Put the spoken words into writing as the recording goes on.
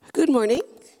morning.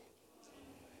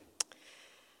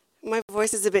 My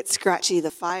voice is a bit scratchy.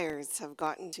 The fires have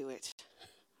gotten to it.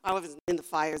 I wasn't in the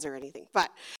fires or anything, but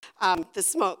the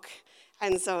smoke.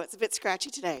 And so it's a bit scratchy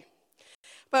today.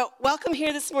 But welcome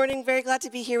here this morning. Very glad to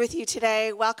be here with you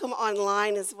today. Welcome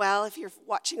online as well. If you're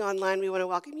watching online, we want to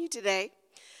welcome you today.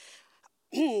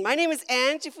 My name is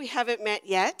Ange, if we haven't met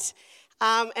yet.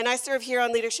 And I serve here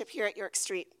on leadership here at York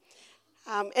Street.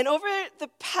 And over the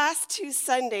past 2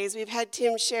 Sundays, we've had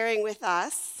Tim sharing with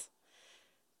us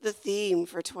the theme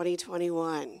for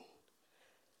 2021.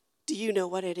 Do you know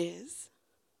what it is?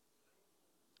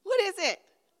 What is it?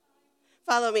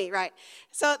 Follow me, right.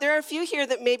 So there are a few here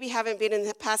that maybe haven't been in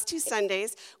the past 2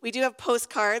 Sundays. We do have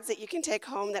postcards that you can take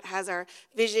home that has our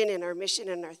vision and our mission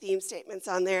and our theme statements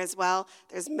on there as well.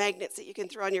 There's magnets that you can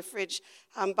throw on your fridge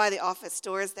by the office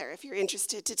doors there if you're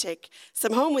interested to take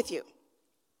some home with you.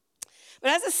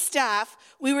 But as a staff,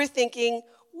 we were thinking,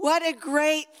 what a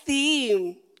great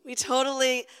theme. We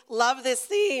totally love this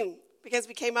theme because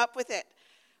we came up with it.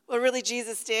 Well, really,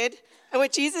 Jesus did. And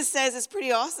what Jesus says is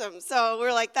pretty awesome. So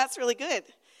we're like, that's really good.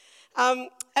 And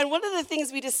one of the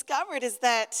things we discovered is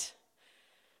that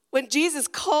when Jesus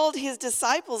called his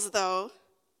disciples, though,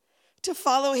 to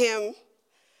follow him,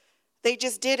 they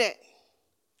just did it,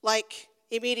 like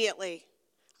immediately,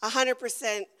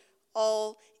 100%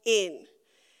 all in.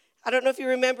 I don't know if you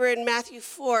remember in Matthew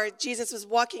 4, Jesus was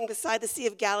walking beside the Sea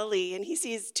of Galilee, and he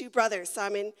sees 2 brothers,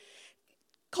 Simon,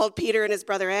 called Peter, and his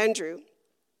brother Andrew.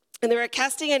 And they were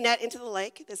casting a net into the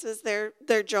lake. This was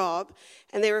their job.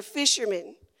 And they were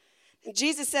fishermen. And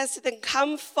Jesus says to them,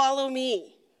 "Come follow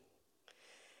me,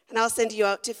 and I'll send you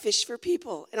out to fish for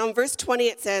people." And on verse 20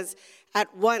 it says,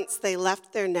 at once they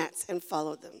left their nets and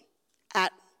followed them.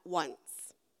 At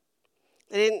once.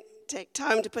 They didn't take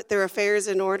time to put their affairs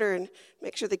in order and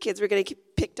make sure the kids were going to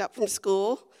get picked up from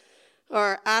school,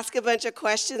 or ask a bunch of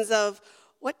questions of,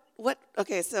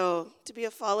 okay, so to be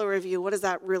a follower of you, what is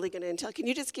that really going to entail? Can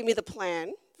you just give me the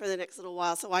plan for the next little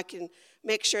while so I can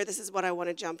make sure this is what I want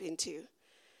to jump into?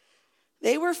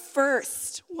 They were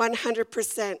first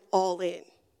 100% all in.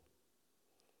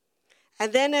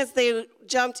 And then as they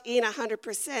jumped in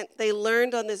 100%, they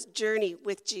learned on this journey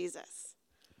with Jesus.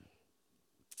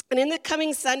 And in the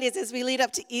coming Sundays, as we lead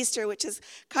up to Easter, which is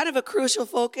kind of a crucial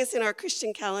focus in our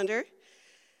Christian calendar,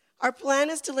 our plan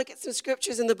is to look at some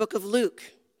scriptures in the book of Luke.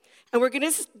 And we're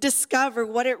going to discover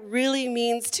what it really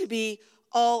means to be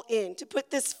all in, to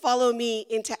put this follow me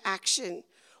into action.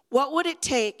 What would it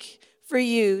take for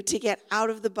you to get out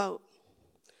of the boat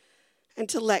and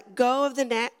to let go of the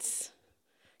nets,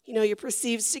 your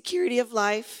perceived security of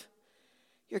life,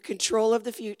 your control of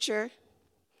the future,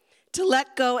 to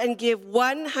let go and give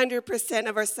 100%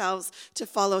 of ourselves to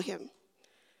follow him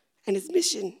and his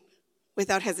mission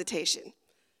without hesitation.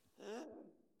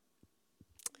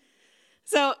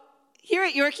 So here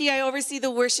at Yorkie, I oversee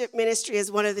the worship ministry as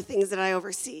one of the things that I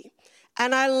oversee.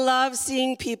 And I love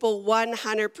seeing people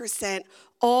 100%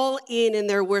 all in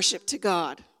their worship to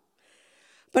God.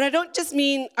 But I don't just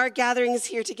mean our gatherings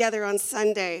here together on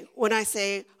Sunday when I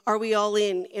say, are we all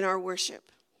in our worship?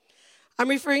 I'm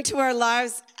referring to our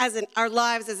lives as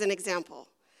an example.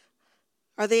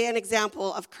 Are they an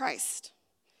example of Christ?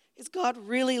 Is God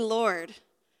really Lord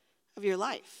of your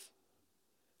life?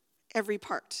 Every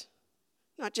part,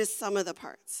 not just some of the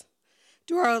parts.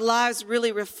 Do our lives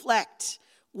really reflect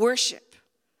worship,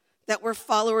 that we're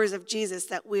followers of Jesus,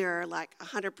 that we are like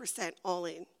 100% all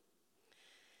in?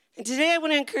 And today I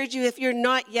want to encourage you, if you're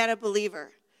not yet a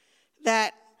believer,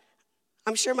 that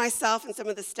I'm sure myself and some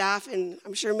of the staff, and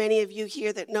I'm sure many of you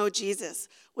here that know Jesus,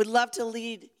 would love to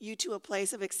lead you to a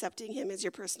place of accepting him as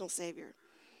your personal Savior.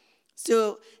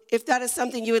 So if that is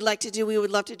something you would like to do, we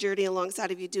would love to journey alongside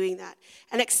of you doing that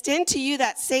and extend to you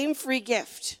that same free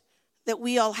gift that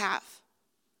we all have.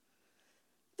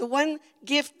 The one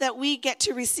gift that we get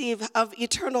to receive of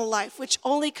eternal life, which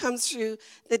only comes through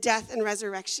the death and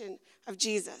resurrection of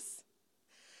Jesus.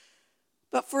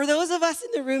 But for those of us in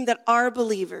the room that are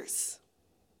believers,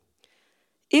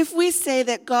 if we say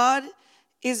that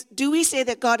do we say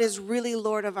that God is really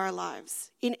Lord of our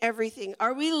lives in everything?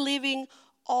 Are we living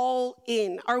all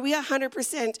in? Are we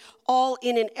 100% all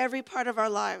in every part of our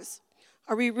lives?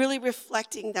 Are we really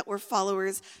reflecting that we're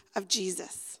followers of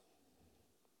Jesus?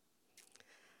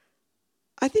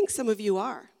 I think some of you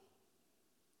are.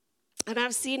 And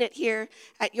I've seen it here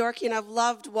at Yorkie, and I've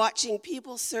loved watching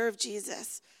people serve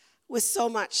Jesus with so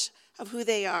much of who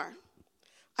they are.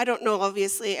 I don't know,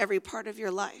 obviously, every part of your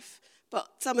life, but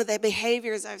some of the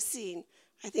behaviors I've seen,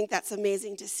 I think that's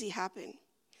amazing to see happen.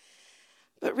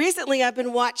 But recently, I've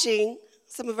been watching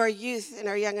some of our youth and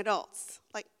our young adults,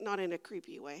 like not in a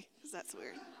creepy way, because that's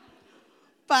weird,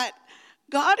 But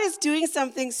God is doing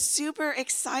something super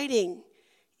exciting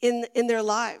in their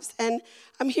lives. And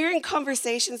I'm hearing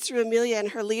conversations through Amelia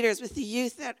and her leaders with the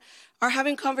youth that are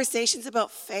having conversations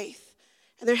about faith.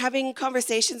 And they're having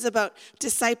conversations about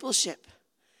discipleship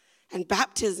and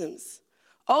baptisms.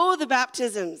 Oh, the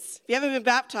baptisms. If you haven't been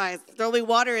baptized, there'll be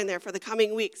water in there for the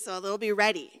coming weeks, so they'll be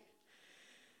ready.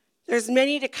 There's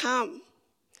many to come.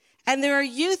 And there are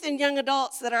youth and young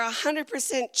adults that are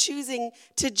 100% choosing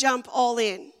to jump all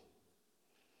in.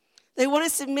 They want to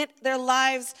submit their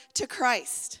lives to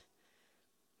Christ.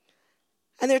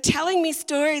 And they're telling me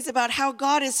stories about how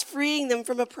God is freeing them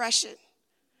from oppression,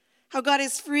 how God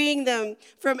is freeing them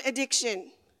from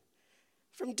addiction,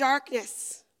 from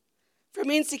darkness, from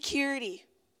insecurity,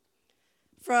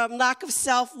 from lack of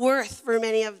self-worth for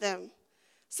many of them.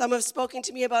 Some have spoken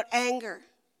to me about anger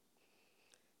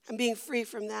and being free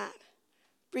from that,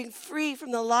 being free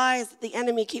from the lies that the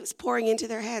enemy keeps pouring into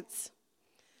their heads.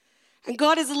 And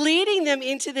God is leading them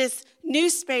into this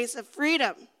new space of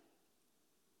freedom,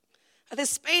 this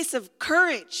space of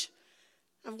courage,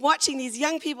 of watching these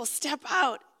young people step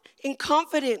out in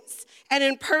confidence and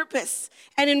in purpose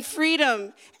and in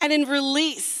freedom and in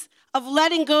release, of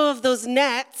letting go of those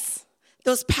nets,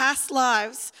 those past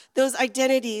lives, those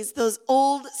identities, those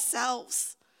old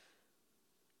selves,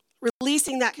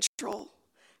 releasing that control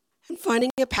and finding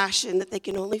a passion that they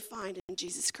can only find in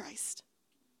Jesus Christ.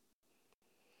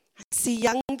 I see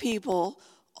young people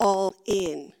all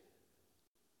in.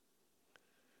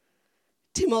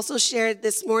 Tim also shared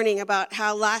this morning about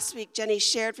how last week Jenny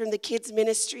shared from the kids'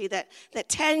 ministry that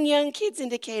 10 young kids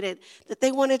indicated that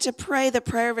they wanted to pray the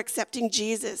prayer of accepting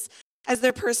Jesus as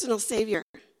their personal Savior.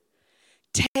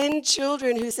 10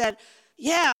 children who said,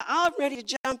 yeah, I'm ready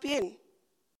to jump in.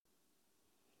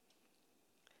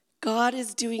 God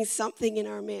is doing something in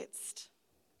our midst.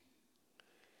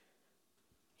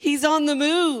 He's on the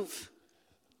move.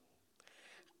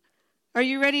 Are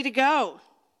you ready to go?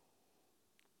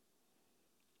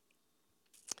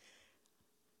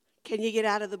 Can you get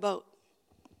out of the boat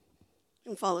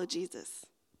and follow Jesus?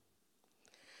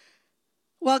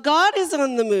 While God is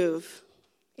on the move,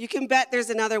 you can bet there's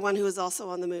another one who is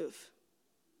also on the move.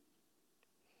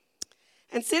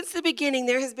 And since the beginning,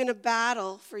 there has been a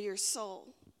battle for your soul.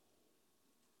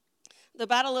 The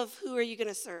battle of who are you going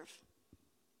to serve?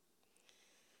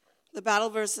 The battle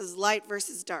versus light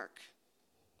versus dark.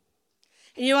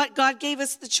 And you know what? God gave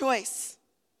us the choice.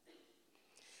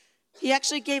 He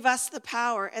actually gave us the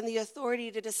power and the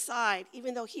authority to decide,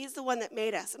 even though he's the one that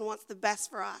made us and wants the best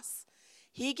for us.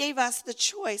 He gave us the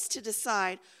choice to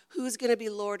decide who's going to be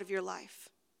Lord of your life.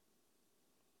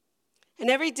 And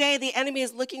every day the enemy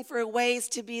is looking for ways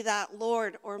to be that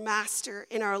Lord or master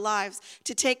in our lives,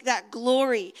 to take that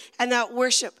glory and that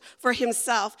worship for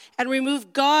himself and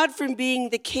remove God from being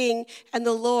the King and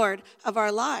the Lord of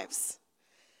our lives.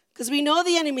 Because we know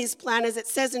the enemy's plan, as it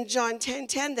says in John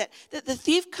 10:10, that the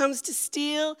thief comes to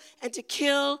steal and to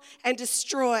kill and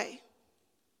destroy.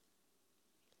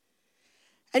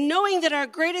 And knowing that our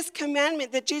greatest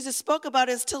commandment that Jesus spoke about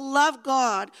is to love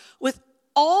God with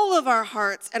all of our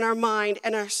hearts and our mind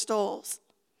and our souls.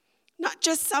 Not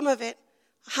just some of it,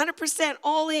 100%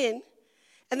 all in.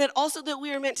 And that also that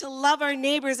we are meant to love our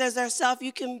neighbors as ourselves.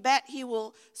 You can bet he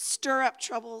will stir up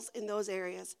troubles in those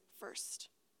areas first.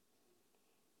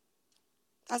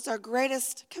 That's our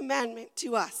greatest commandment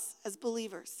to us as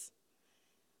believers.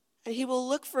 And he will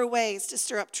look for ways to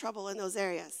stir up trouble in those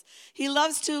areas. He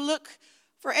loves to look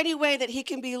for any way that he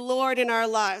can be Lord in our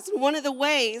lives. And one of the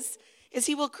ways is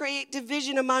he will create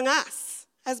division among us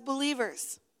as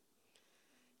believers.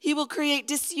 He will create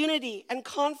disunity and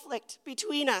conflict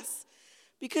between us.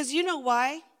 Because you know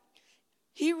why?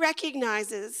 He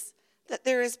recognizes that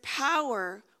there is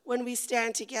power when we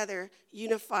stand together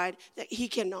unified that he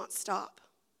cannot stop.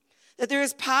 That there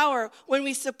is power when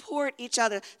we support each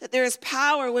other. That there is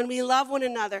power when we love one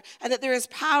another. And that there is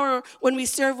power when we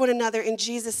serve one another in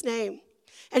Jesus' name.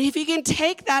 And if he can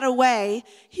take that away,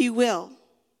 he will.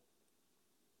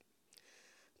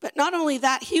 But not only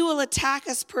that, he will attack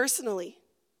us personally.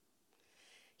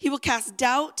 He will cast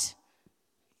doubt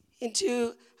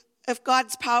into if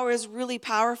God's power is really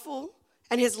powerful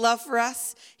and his love for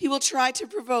us. He will try to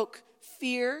provoke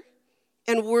fear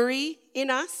and worry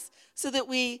in us so that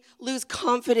we lose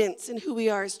confidence in who we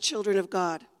are as children of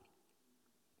God.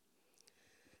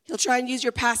 He'll try and use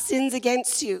your past sins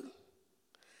against you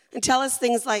and tell us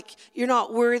things like you're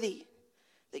not worthy,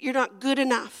 that you're not good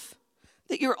enough,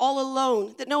 that you're all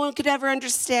alone, that no one could ever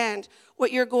understand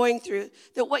what you're going through,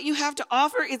 that what you have to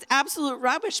offer is absolute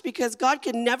rubbish because God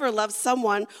could never love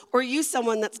someone or use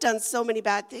someone that's done so many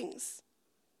bad things.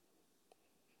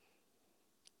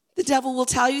 The devil will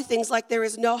tell you things like there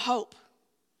is no hope.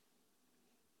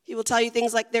 He will tell you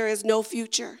things like there is no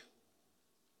future.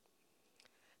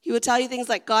 He will tell you things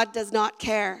like God does not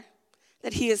care,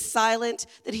 that he is silent,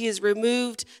 that he is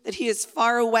removed, that he is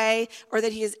far away, or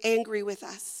that he is angry with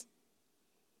us.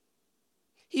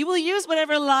 He will use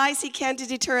whatever lies he can to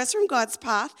deter us from God's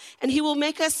path, and he will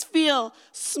make us feel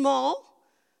small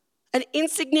and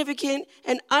insignificant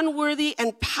and unworthy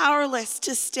and powerless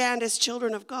to stand as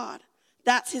children of God.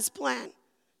 That's his plan.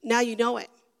 Now you know it.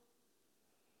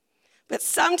 But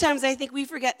sometimes I think we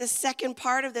forget the second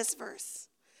part of this verse.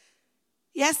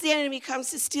 Yes, the enemy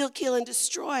comes to steal, kill, and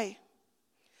destroy.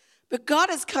 But God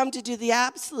has come to do the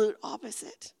absolute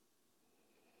opposite.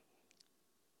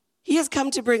 He has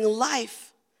come to bring life,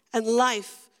 and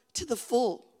life to the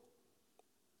full.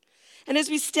 And as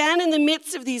we stand in the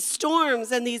midst of these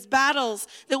storms and these battles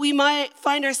that we might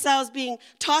find ourselves being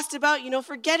tossed about,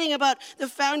 forgetting about the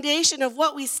foundation of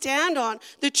what we stand on,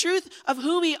 the truth of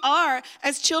who we are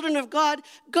as children of God,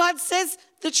 God says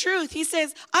the truth. He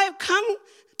says, I have come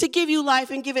to give you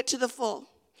life and give it to the full.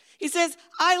 He says,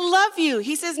 I love you.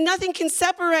 He says, nothing can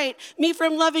separate me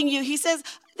from loving you. He says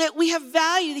that we have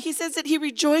value. He says that he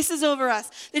rejoices over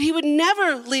us, that he would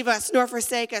never leave us nor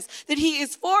forsake us, that he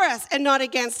is for us and not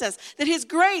against us, that his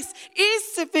grace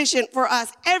is sufficient for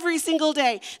us every single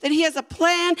day, that he has a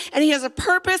plan and he has a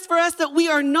purpose for us, that we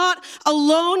are not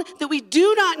alone, that we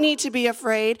do not need to be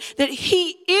afraid, that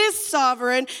he is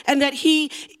sovereign and that he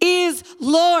is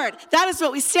Lord. That is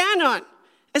what we stand on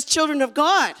as children of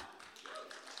God.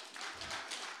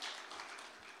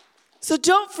 So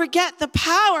don't forget the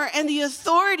power and the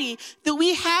authority that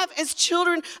we have as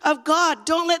children of God.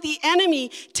 Don't let the enemy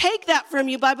take that from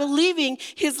you by believing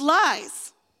his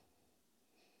lies.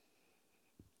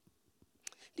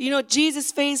 Do you know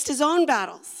Jesus faced his own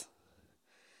battles?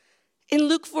 In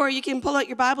Luke 4, you can pull out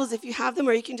your Bibles if you have them,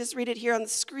 or you can just read it here on the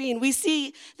screen. We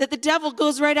see that the devil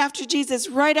goes right after Jesus,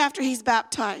 right after he's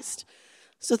baptized.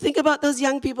 So think about those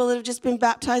young people that have just been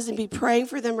baptized and be praying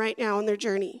for them right now on their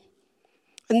journey.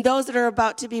 And those that are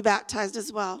about to be baptized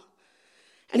as well.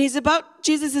 And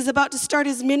Jesus is about to start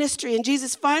his ministry, and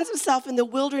Jesus finds himself in the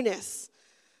wilderness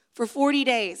for 40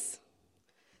 days,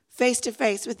 face to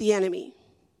face with the enemy.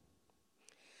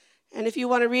 And if you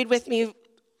want to read with me,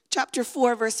 chapter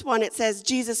 4, verse 1, it says,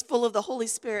 Jesus, full of the Holy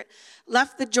Spirit,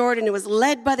 left the Jordan and was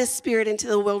led by the Spirit into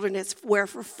the wilderness, where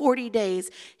for 40 days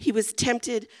he was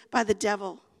tempted by the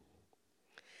devil.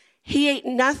 He ate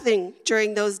nothing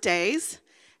during those days,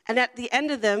 and at the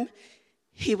end of them,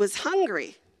 he was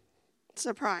hungry.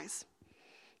 Surprise.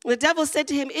 The devil said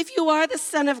to him, if you are the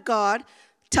Son of God,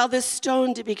 tell this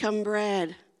stone to become bread.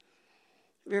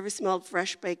 Have you ever smelled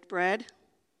fresh baked bread?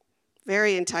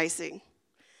 Very enticing.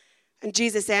 And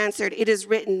Jesus answered, it is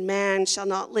written, man shall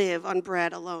not live on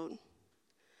bread alone.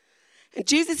 And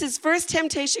Jesus' first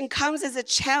temptation comes as a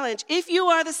challenge. If you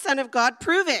are the Son of God,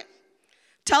 prove it.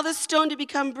 Tell this stone to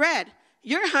become bread.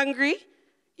 You're hungry.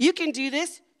 You can do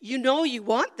this. You know you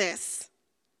want this.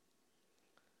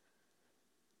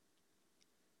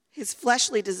 His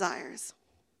fleshly desires.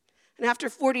 And after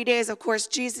 40 days, of course,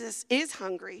 Jesus is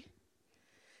hungry.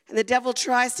 And the devil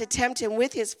tries to tempt him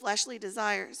with his fleshly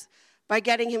desires by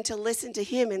getting him to listen to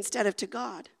him instead of to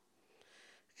God.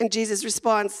 And Jesus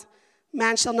responds,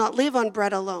 man shall not live on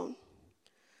bread alone,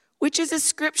 which is a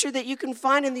scripture that you can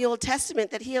find in the Old Testament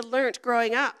that he had learned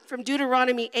growing up from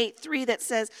Deuteronomy 8:3 that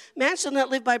says, man shall not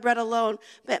live by bread alone,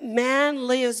 but man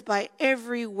lives by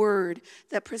every word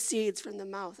that proceeds from the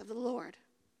mouth of the Lord.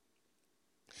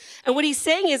 And what he's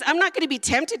saying is, I'm not going to be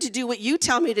tempted to do what you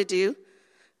tell me to do.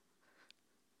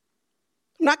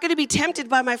 I'm not going to be tempted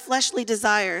by my fleshly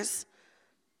desires,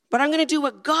 but I'm going to do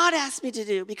what God asked me to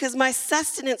do because my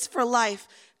sustenance for life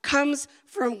comes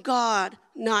from God,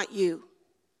 not you.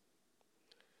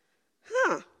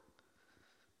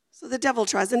 So the devil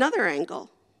tries another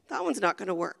angle. That one's not going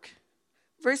to work.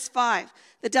 Verse 5,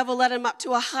 the devil led him up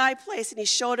to a high place, and he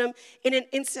showed him in an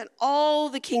instant all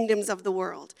the kingdoms of the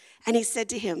world. And he said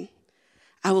to him,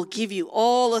 I will give you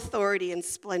all authority and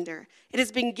splendor. It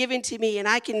has been given to me, and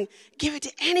I can give it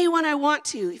to anyone I want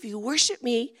to. If you worship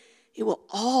me, it will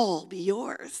all be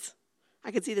yours.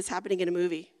 I could see this happening in a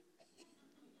movie.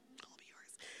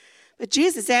 But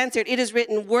Jesus answered, it is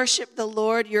written, worship the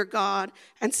Lord your God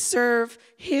and serve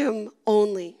him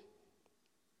only.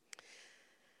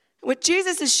 What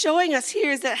Jesus is showing us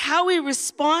here is that how we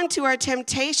respond to our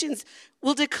temptations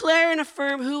will declare and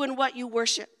affirm who and what you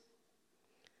worship.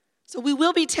 So we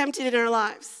will be tempted in our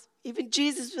lives. Even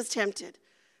Jesus was tempted.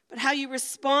 But how you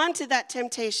respond to that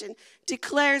temptation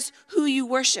declares who you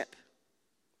worship.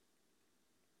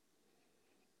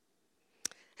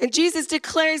 And Jesus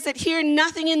declares that here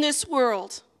nothing in this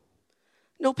world,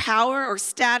 no power or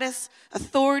status,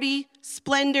 authority,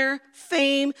 splendor,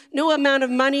 fame, no amount of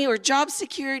money or job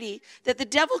security that the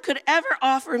devil could ever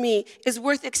offer me is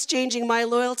worth exchanging my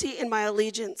loyalty and my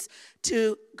allegiance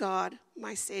to God,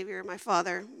 my Savior, my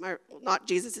Father, not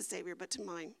Jesus' Savior, but to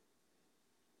mine.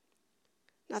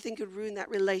 Nothing could ruin that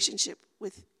relationship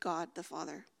with God the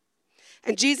Father.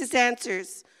 And Jesus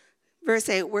answers, verse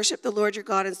 8, worship the Lord your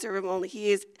God and serve him only.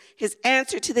 His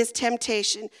answer to this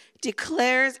temptation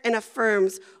declares and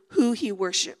affirms who he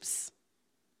worships.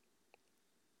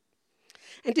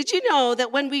 And did you know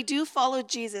that when we do follow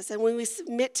Jesus and when we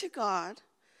submit to God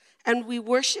and we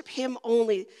worship him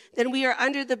only, then we are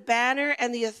under the banner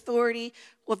and the authority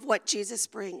of what Jesus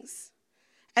brings.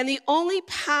 And the only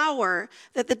power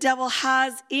that the devil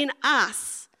has in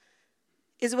us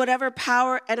is whatever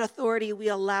power and authority we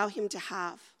allow him to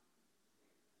have.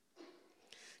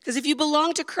 Because if you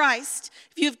belong to Christ,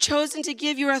 if you've chosen to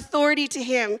give your authority to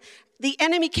him, the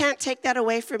enemy can't take that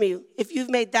away from you if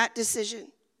you've made that decision.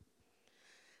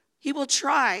 He will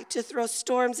try to throw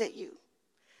storms at you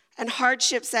and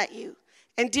hardships at you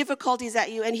and difficulties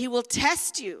at you, and he will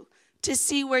test you to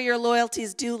see where your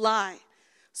loyalties do lie.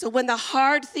 So when the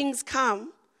hard things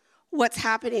come, what's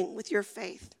happening with your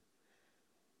faith?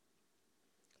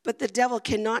 But the devil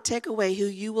cannot take away who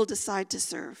you will decide to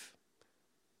serve.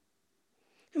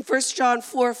 In 1 John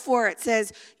 4:4, it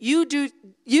says, you,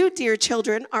 dear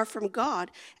children, are from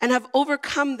God and have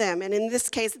overcome them. And in this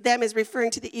case, them is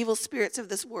referring to the evil spirits of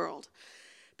this world.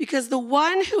 Because the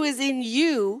one who is in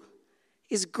you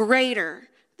is greater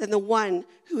than the one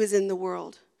who is in the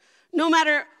world. No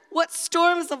matter what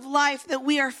storms of life that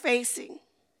we are facing,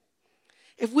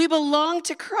 if we belong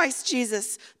to Christ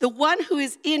Jesus, the one who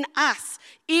is in us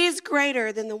is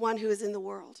greater than the one who is in the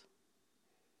world.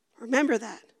 Remember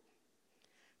that.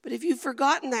 But if you've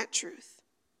forgotten that truth,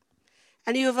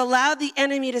 and you have allowed the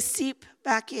enemy to seep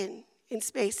back in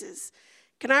spaces,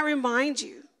 can I remind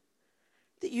you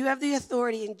that you have the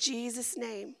authority in Jesus'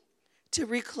 name to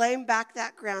reclaim back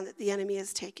that ground that the enemy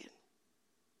has taken?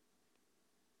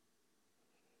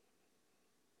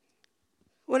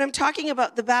 When I'm talking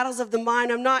about the battles of the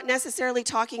mind, I'm not necessarily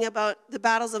talking about the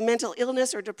battles of mental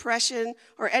illness or depression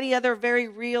or any other very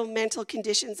real mental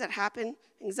conditions that happen,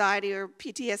 anxiety or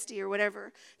PTSD or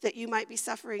whatever that you might be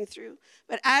suffering through.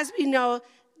 But as we know,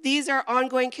 these are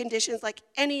ongoing conditions like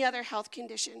any other health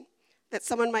condition that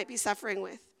someone might be suffering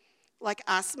with, like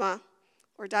asthma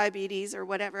or diabetes or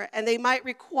whatever, and they might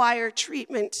require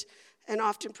treatment and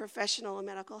often professional and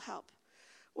medical help.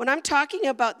 When I'm talking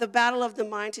about the battle of the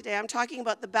mind today, I'm talking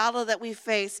about the battle that we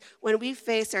face when we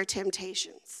face our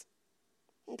temptations,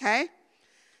 okay?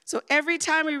 So every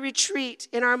time we retreat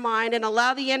in our mind and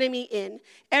allow the enemy in,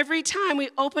 every time we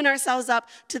open ourselves up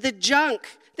to the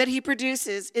junk that he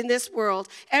produces in this world,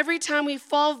 every time we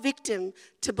fall victim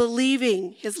to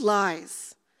believing his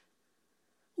lies,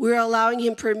 we're allowing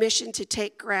him permission to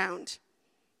take ground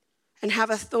and have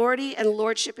authority and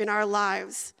lordship in our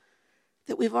lives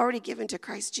that we've already given to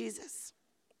Christ Jesus.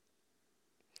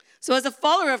 So as a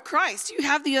follower of Christ, you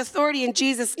have the authority in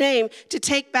Jesus' name to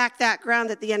take back that ground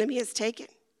that the enemy has taken.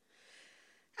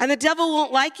 And the devil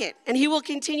won't like it, and he will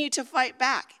continue to fight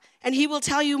back, and he will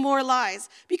tell you more lies,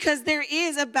 because there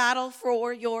is a battle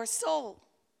for your soul.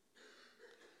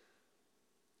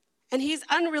 And he's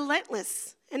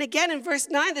unrelentless. And again, in verse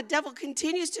 9, the devil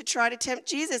continues to try to tempt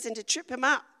Jesus and to trip him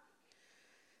up.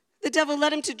 The devil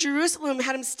led him to Jerusalem,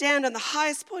 had him stand on the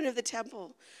highest point of the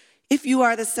temple. If you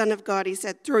are the Son of God, he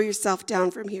said, throw yourself down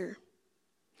from here.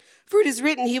 For it is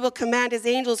written, he will command his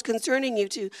angels concerning you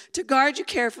to guard you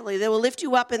carefully. They will lift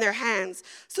you up in their hands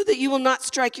so that you will not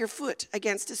strike your foot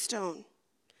against a stone.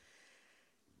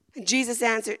 And Jesus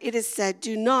answered, it is said,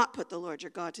 do not put the Lord your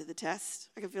God to the test.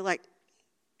 I can feel like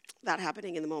that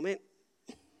happening in the moment.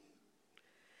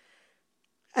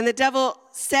 And the devil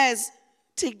says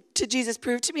to Jesus,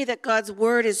 prove to me that God's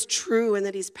word is true and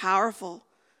that he's powerful.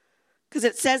 Because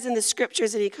it says in the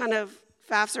scriptures, and he kind of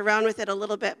faffs around with it a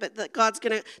little bit, but that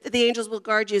that the angels will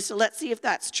guard you. So let's see if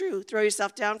that's true. Throw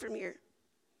yourself down from here.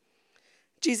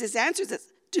 Jesus answers it,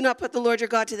 do not put the Lord your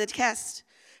God to the test.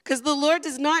 Because the Lord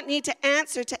does not need to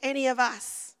answer to any of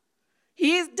us.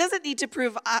 He doesn't need to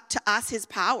prove to us his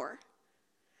power.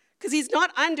 Because he's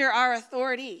not under our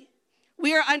authority.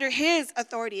 We are under his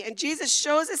authority. And Jesus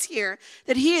shows us here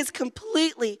that he is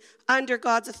completely under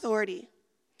God's authority.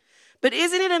 But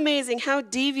isn't it amazing how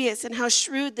devious and how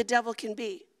shrewd the devil can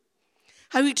be?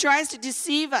 How he tries to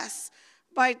deceive us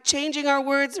by changing our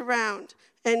words around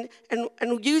and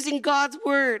using God's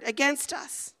word against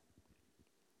us.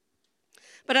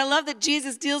 But I love that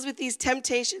Jesus deals with these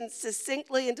temptations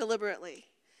succinctly and deliberately.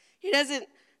 He doesn't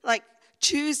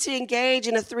choose to engage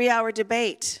in a 3-hour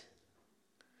debate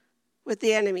with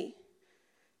the enemy.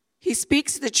 He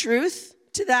speaks the truth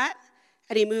to that,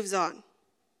 and he moves on.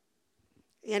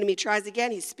 The enemy tries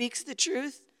again. He speaks the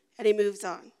truth, and he moves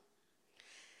on.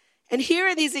 And here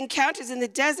in these encounters in the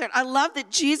desert, I love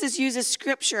that Jesus uses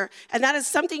scripture, and that is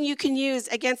something you can use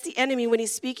against the enemy when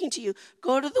he's speaking to you.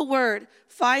 Go to the word,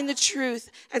 find the truth,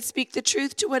 and speak the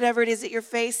truth to whatever it is that you're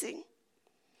facing.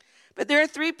 But there are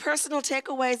 3 personal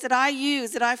takeaways that I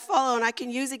use, that I follow, and I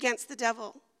can use against the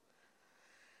devil.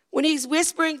 When he's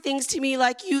whispering things to me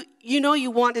like, you know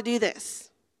you want to do this.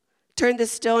 Turn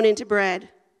this stone into bread.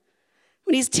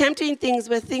 When he's tempting things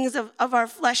with things of our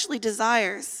fleshly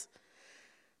desires,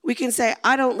 we can say,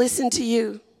 I don't listen to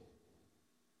you.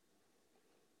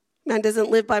 Man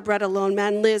doesn't live by bread alone.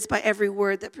 Man lives by every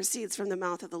word that proceeds from the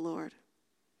mouth of the Lord.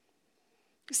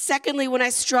 Secondly, when I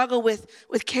struggle with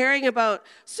caring about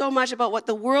so much about what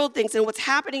the world thinks and what's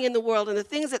happening in the world and the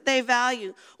things that they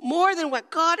value, more than what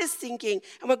God is thinking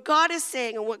and what God is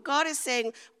saying and what God is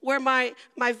saying, where my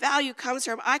value comes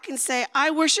from, I can say, I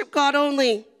worship God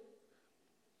only.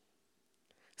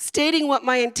 Stating what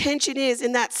my intention is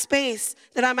in that space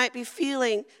that I might be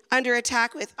feeling under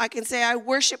attack with, I can say, I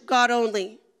worship God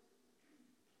only.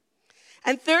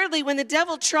 And thirdly, when the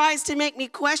devil tries to make me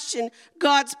question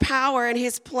God's power and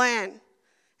his plan,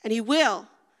 and he will,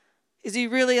 is he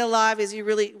really alive? Will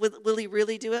he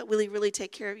really do it? Will he really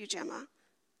take care of you, Gemma?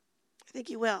 I think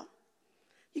he will.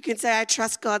 You can say, I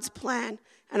trust God's plan,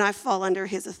 and I fall under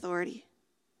his authority,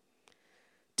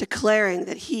 declaring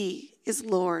that he is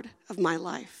Lord of my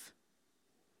life.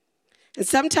 And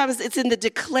sometimes it's in the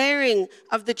declaring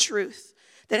of the truth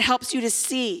that helps you to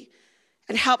see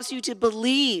and helps you to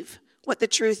believe what the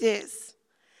truth is.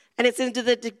 And it's into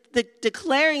the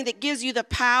declaring that gives you the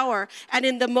power and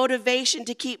in the motivation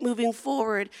to keep moving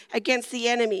forward against the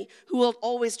enemy who will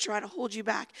always try to hold you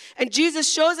back. And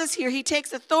Jesus shows us here, he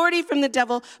takes authority from the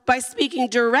devil by speaking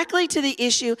directly to the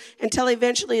issue until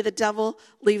eventually the devil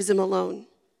leaves him alone.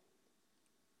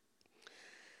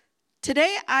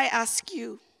 Today, I ask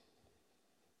you,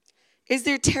 is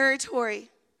there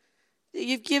territory that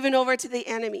you've given over to the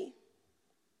enemy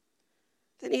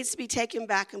that needs to be taken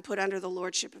back and put under the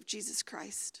lordship of Jesus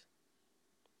Christ?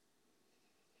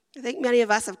 I think many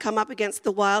of us have come up against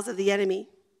the wiles of the enemy,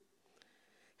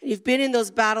 and you've been in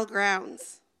those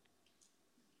battlegrounds.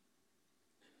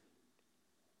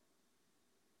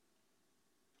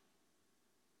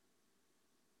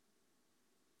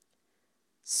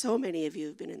 So many of you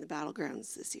have been in the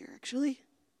battlegrounds this year, actually.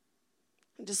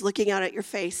 I'm just looking out at your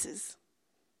faces.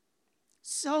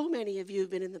 So many of you have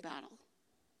been in the battle.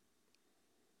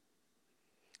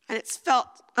 And it's felt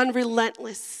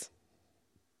unrelentless.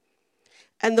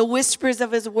 And the whispers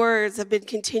of his words have been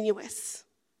continuous.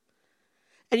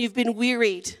 And you've been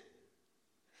wearied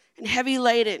and heavy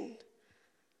laden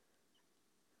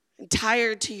and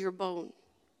tired to your bone.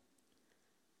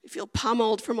 You feel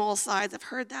pummeled from all sides. I've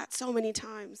heard that so many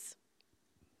times.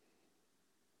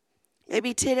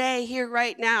 Maybe today, here,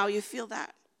 right now, you feel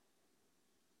that.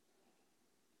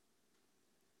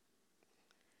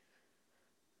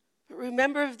 But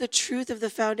remember the truth of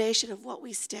the foundation of what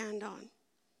we stand on.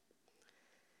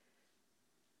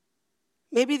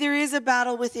 Maybe there is a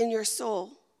battle within your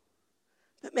soul,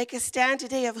 but make a stand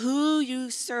today of who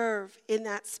you serve in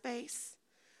that space.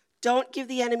 Don't give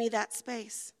the enemy that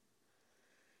space.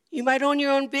 You might own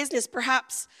your own business.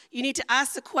 Perhaps you need to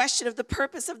ask the question of the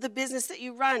purpose of the business that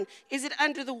you run. Is it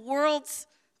under the world's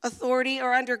authority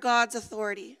or under God's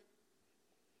authority?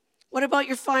 What about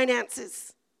your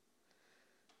finances?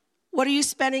 What are you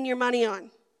spending your money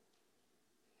on?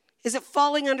 Is it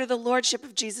falling under the lordship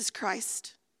of Jesus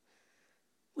Christ?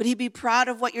 Would he be proud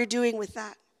of what you're doing with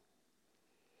that?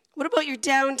 What about your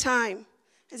downtime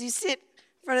as you sit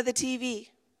in front of the TV?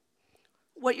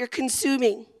 What you're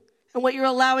consuming and what you're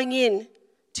allowing in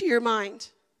to your mind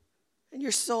and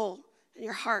your soul and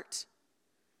your heart.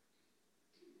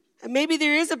 And maybe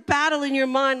there is a battle in your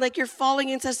mind, like you're falling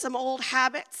into some old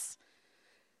habits,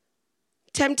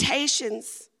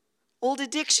 temptations, old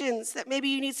addictions that maybe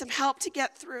you need some help to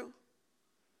get through.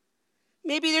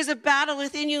 Maybe there's a battle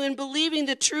within you in believing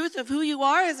the truth of who you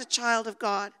are as a child of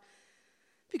God,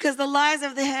 because the lies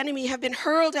of the enemy have been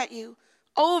hurled at you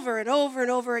over and over and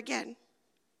over again.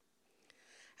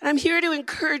 And I'm here to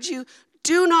encourage you,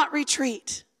 do not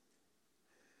retreat.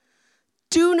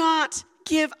 Do not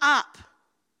give up.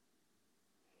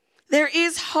 There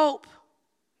is hope.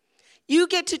 You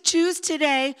get to choose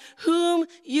today whom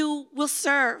you will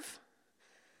serve.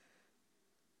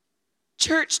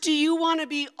 Church, do you want to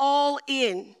be all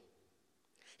in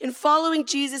following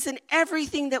Jesus in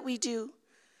everything that we do?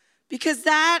 Because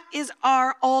that is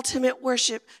our ultimate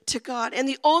worship to God. And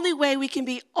the only way we can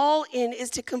be all in is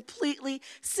to completely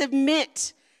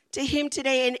submit to him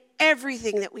today in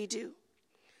everything that we do.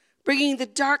 Bringing the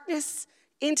darkness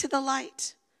into the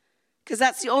light. Because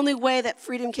that's the only way that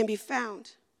freedom can be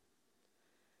found.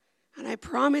 And I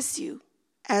promise you,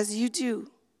 as you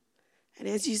do, and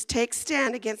as you take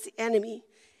stand against the enemy,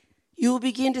 you will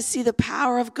begin to see the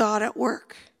power of God at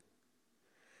work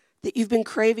that you've been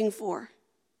craving for.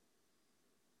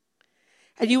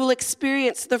 And you will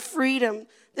experience the freedom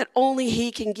that only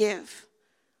he can give.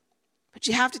 But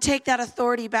you have to take that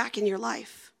authority back in your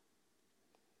life.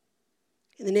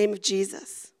 In the name of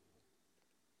Jesus.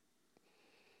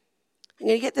 I'm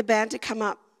going to get the band to come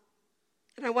up.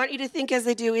 And I want you to think as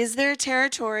they do, is there a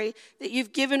territory that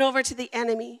you've given over to the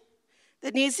enemy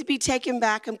that needs to be taken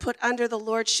back and put under the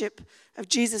lordship of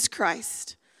Jesus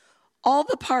Christ? All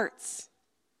the parts.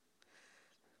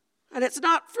 And it's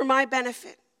not for my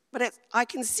benefit, but I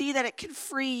can see that it can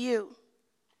free you.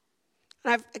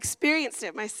 And I've experienced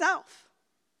it myself.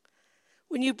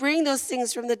 When you bring those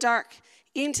things from the dark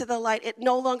into the light, it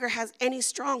no longer has any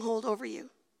stronghold over you.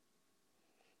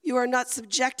 You are not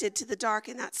subjected to the dark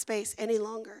in that space any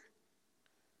longer.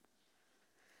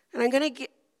 And I'm going to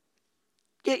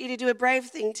get you to do a brave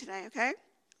thing today, okay?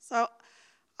 So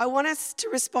I want us to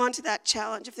respond to that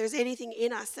challenge. If there's anything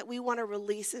in us that we want to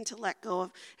release and to let go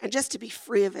of, and just to be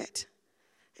free of it,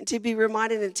 and to be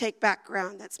reminded and take back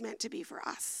ground that's meant to be for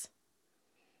us.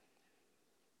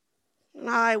 And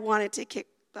I wanted to kick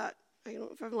that, I don't know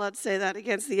if I'm allowed to say that,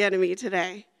 against the enemy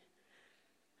today.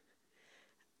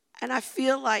 And I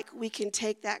feel like we can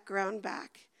take that ground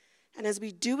back. And as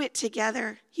we do it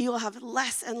together, he will have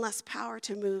less and less power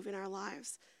to move in our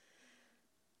lives.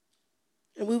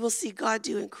 And we will see God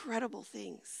do incredible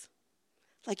things,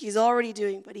 like he's already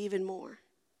doing, but even more.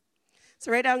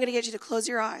 So right now I'm going to get you to close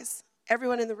your eyes,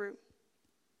 everyone in the room,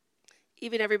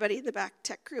 even everybody in the back,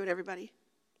 tech crew and everybody.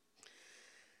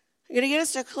 I'm going to get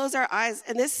us to close our eyes.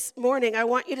 And this morning I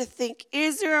want you to think,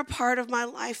 is there a part of my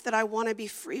life that I want to be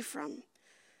free from?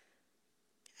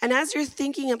 And as you're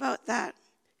thinking about that,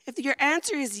 if your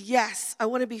answer is yes, I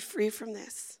want to be free from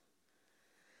this,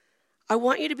 I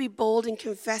want you to be bold in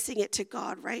confessing it to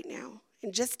God right now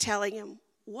and just telling him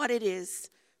what it is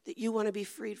that you want to be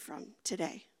freed from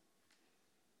today.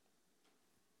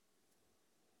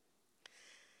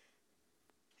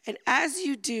 And as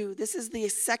you do, this is the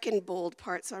second bold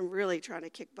part, so I'm really trying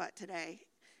to kick butt today,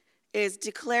 is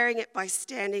declaring it by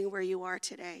standing where you are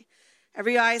today.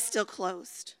 Every eye is still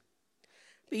closed.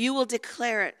 But you will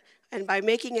declare it, and by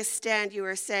making a stand, you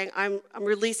are saying, I'm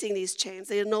releasing these chains.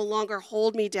 They no longer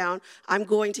hold me down. I'm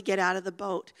going to get out of the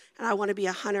boat, and I want to be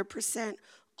 100%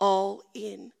 all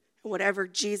in whatever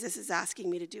Jesus is asking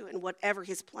me to do and whatever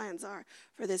his plans are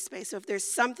for this space. So if there's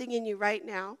something in you right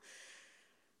now,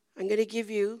 I'm going to give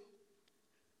you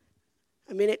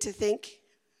a minute to think,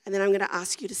 and then I'm going to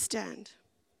ask you to stand.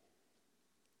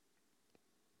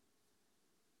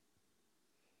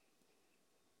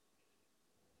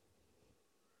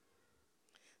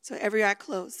 So every eye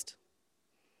closed.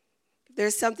 If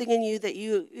there's something in you that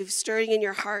you're stirring in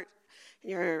your heart,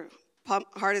 and your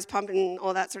heart is pumping,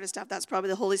 all that sort of stuff, that's probably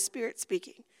the Holy Spirit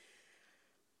speaking.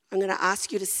 I'm going to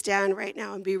ask you to stand right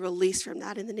now and be released from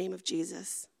that in the name of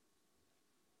Jesus.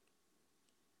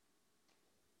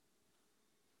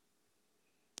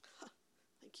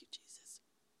 Thank you, Jesus.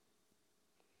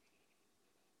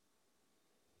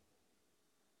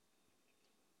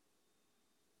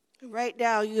 Right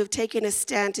now, you have taken a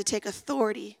stand to take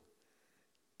authority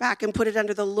back and put it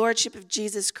under the lordship of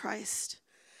Jesus Christ.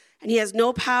 And he has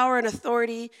no power and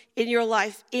authority in your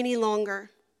life any longer.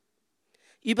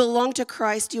 You belong to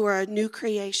Christ. You are a new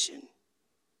creation.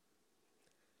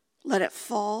 Let it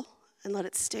fall and let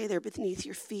it stay there beneath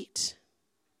your feet.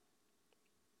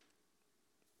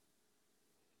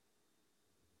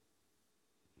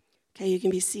 Okay, you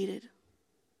can be seated.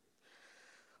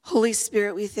 Holy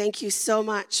Spirit, we thank you so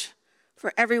much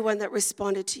for everyone that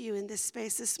responded to you in this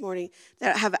space this morning,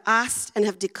 that have asked and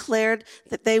have declared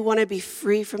that they want to be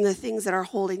free from the things that are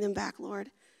holding them back, Lord,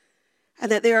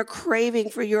 and that they are craving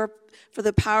for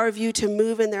the power of you to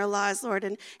move in their lives, Lord.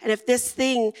 And if this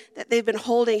thing that they've been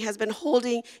holding has been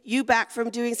holding you back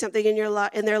from doing something in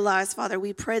their lives, Father,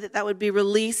 we pray that that would be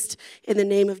released in the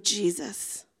name of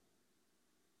Jesus.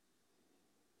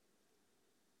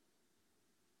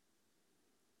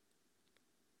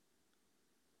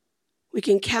 We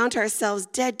can count ourselves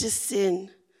dead to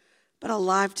sin, but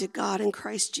alive to God in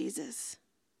Christ Jesus.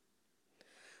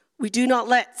 We do not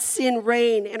let sin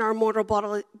reign in our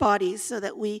mortal bodies so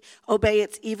that we obey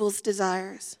its evil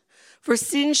desires. For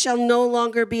sin shall no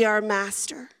longer be our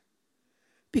master,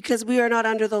 because we are not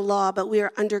under the law, but we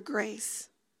are under grace.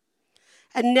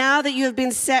 And now that you have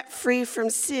been set free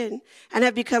from sin and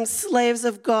have become slaves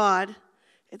of God,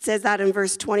 it says that in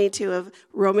verse 22 of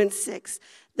Romans 6,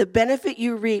 the benefit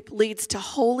you reap leads to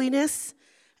holiness,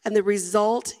 and the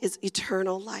result is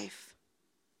eternal life.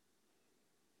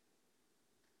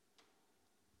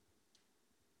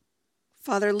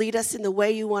 Father, lead us in the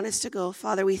way you want us to go.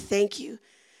 Father, we thank you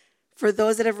for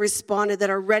those that have responded,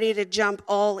 that are ready to jump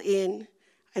all in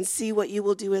and see what you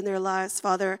will do in their lives.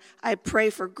 Father, I pray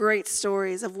for great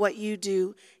stories of what you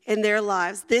do in their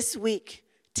lives this week,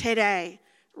 today,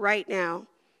 right now,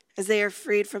 as they are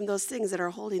freed from those things that are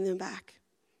holding them back.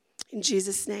 In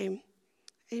Jesus' name,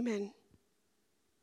 amen.